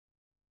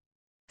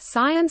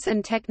Science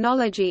and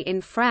technology in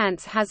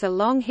France has a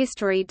long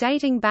history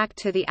dating back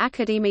to the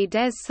Académie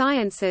des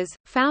Sciences,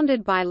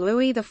 founded by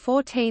Louis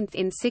XIV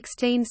in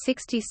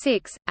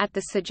 1666, at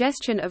the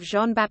suggestion of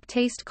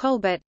Jean-Baptiste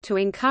Colbert, to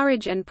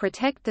encourage and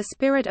protect the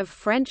spirit of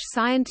French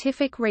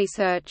scientific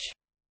research.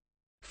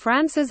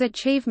 France's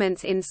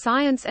achievements in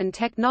science and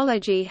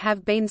technology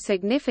have been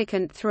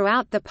significant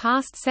throughout the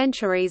past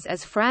centuries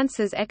as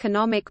France's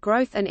economic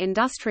growth and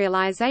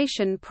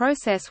industrialization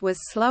process was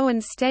slow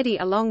and steady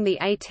along the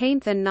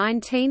 18th and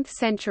 19th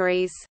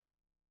centuries.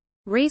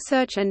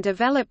 Research and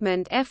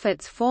development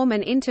efforts form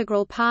an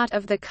integral part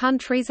of the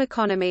country's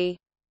economy.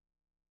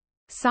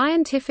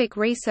 Scientific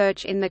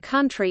research in the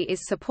country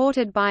is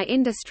supported by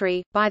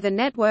industry, by the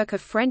network of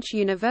French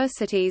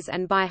universities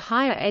and by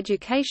higher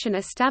education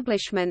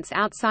establishments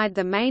outside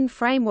the main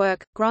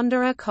framework,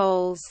 grandes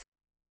écoles.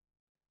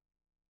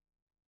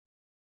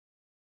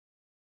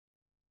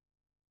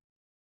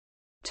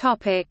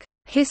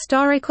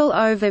 Historical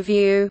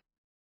overview.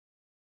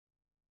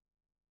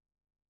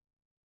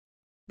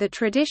 The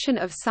tradition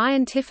of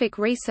scientific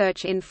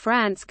research in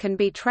France can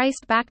be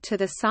traced back to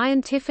the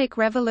Scientific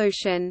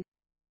Revolution.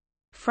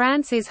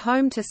 France is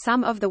home to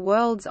some of the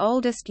world's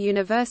oldest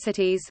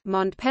universities,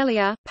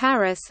 Montpellier,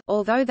 Paris,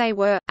 although they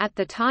were, at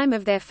the time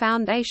of their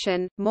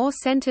foundation, more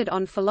centered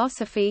on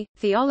philosophy,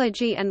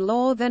 theology and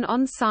law than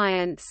on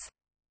science.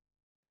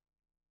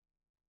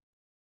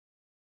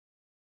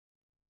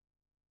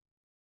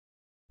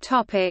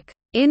 Topic: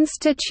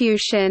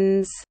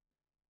 Institutions.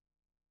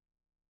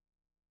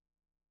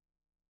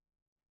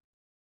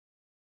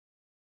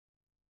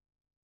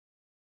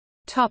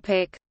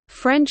 Topic: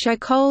 French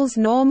écoles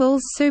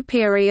normales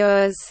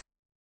supérieures.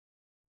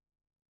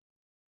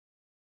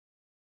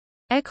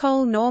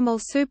 École normale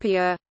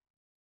supérieure,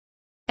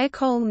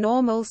 École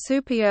normale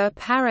supérieure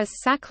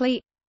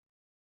Paris-Saclay,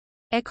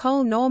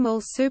 École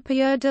normale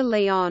supérieure de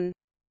Lyon.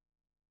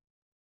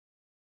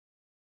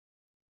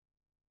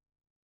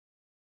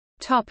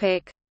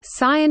 Topic: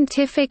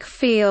 Scientific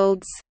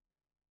fields.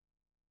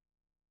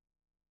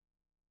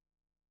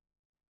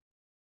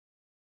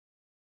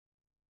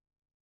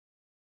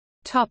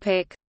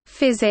 Topic: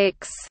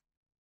 Physics.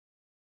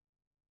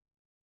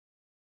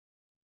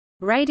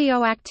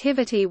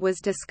 Radioactivity was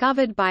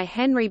discovered by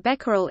Henry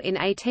Becquerel in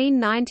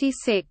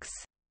 1896.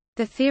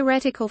 The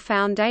theoretical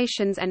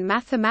foundations and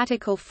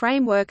mathematical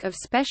framework of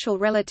special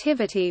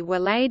relativity were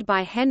laid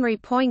by Henri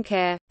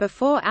Poincaré,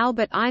 before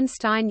Albert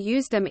Einstein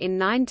used them in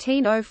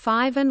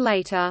 1905 and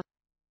later.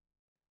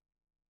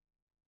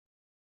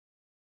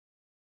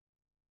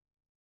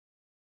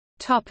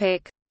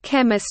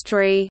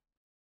 Chemistry.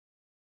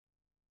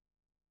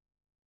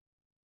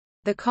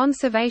 The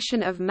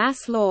conservation of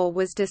mass law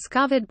was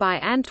discovered by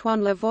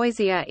Antoine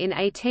Lavoisier in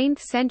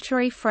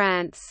 18th-century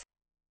France.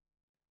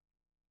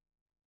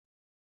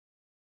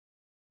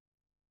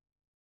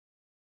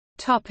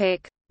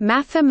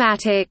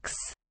 Mathematics.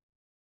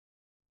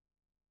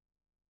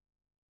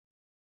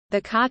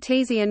 The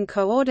Cartesian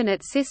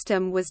coordinate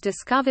system was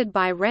discovered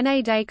by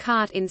René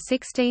Descartes in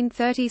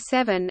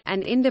 1637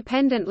 and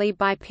independently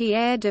by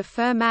Pierre de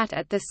Fermat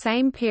at the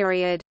same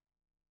period.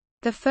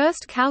 The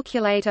first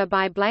calculator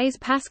by Blaise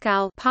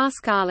Pascal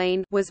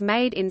Pascaline was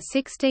made in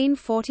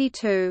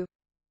 1642.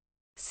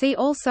 See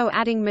also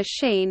adding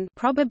machine.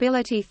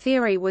 Probability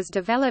theory was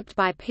developed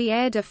by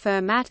Pierre de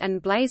Fermat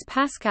and Blaise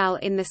Pascal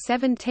in the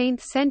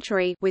 17th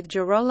century with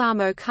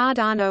Girolamo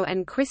Cardano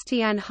and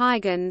Christian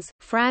Huygens.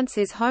 France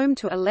is home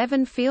to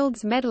 11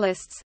 Fields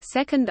medalists,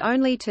 second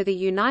only to the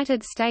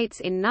United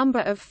States in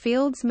number of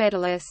Fields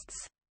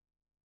medalists.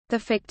 The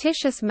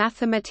fictitious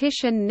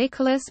mathematician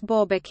Nicolas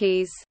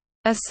Bourbakis'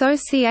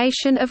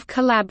 Association of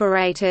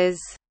Collaborators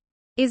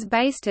is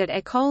based at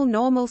École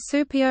Normale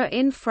Supérieure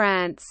in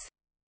France.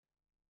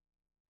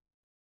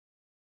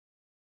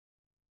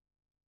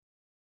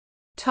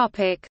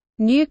 Topic: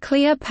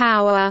 Nuclear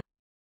power.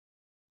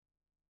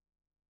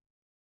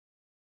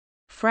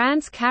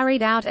 France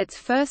carried out its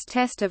first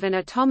test of an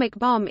atomic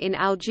bomb in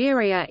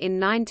Algeria in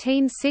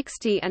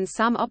 1960 and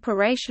some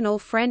operational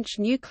French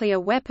nuclear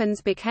weapons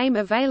became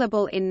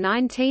available in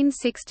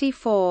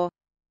 1964.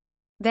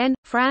 Then,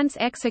 France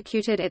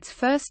executed its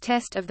first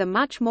test of the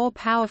much more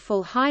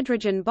powerful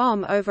hydrogen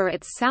bomb over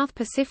its South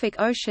Pacific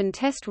Ocean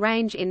test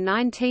range in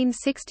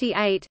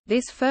 1968.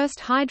 This first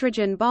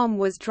hydrogen bomb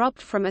was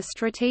dropped from a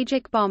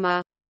strategic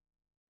bomber.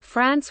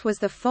 France was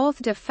the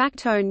fourth de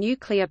facto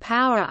nuclear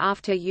power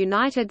after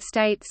United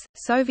States,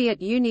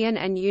 Soviet Union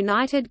and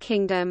United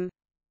Kingdom.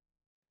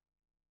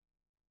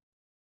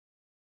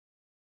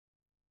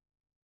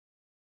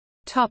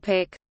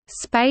 Topic: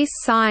 Space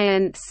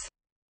science.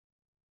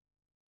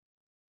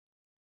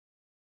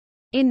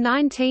 In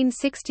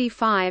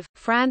 1965,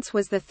 France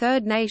was the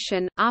third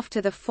nation,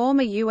 after the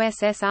former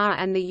USSR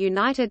and the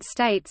United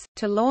States,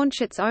 to launch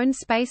its own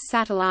space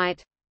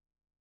satellite.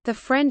 The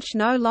French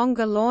no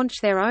longer launch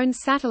their own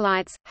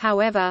satellites,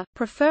 however,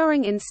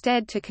 preferring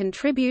instead to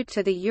contribute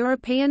to the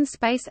European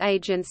Space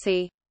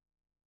Agency.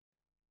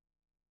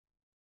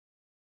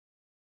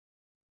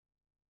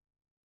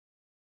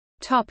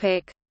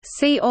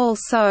 See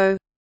also: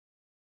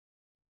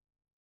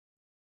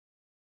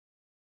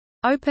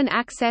 Open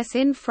access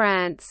in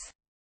France.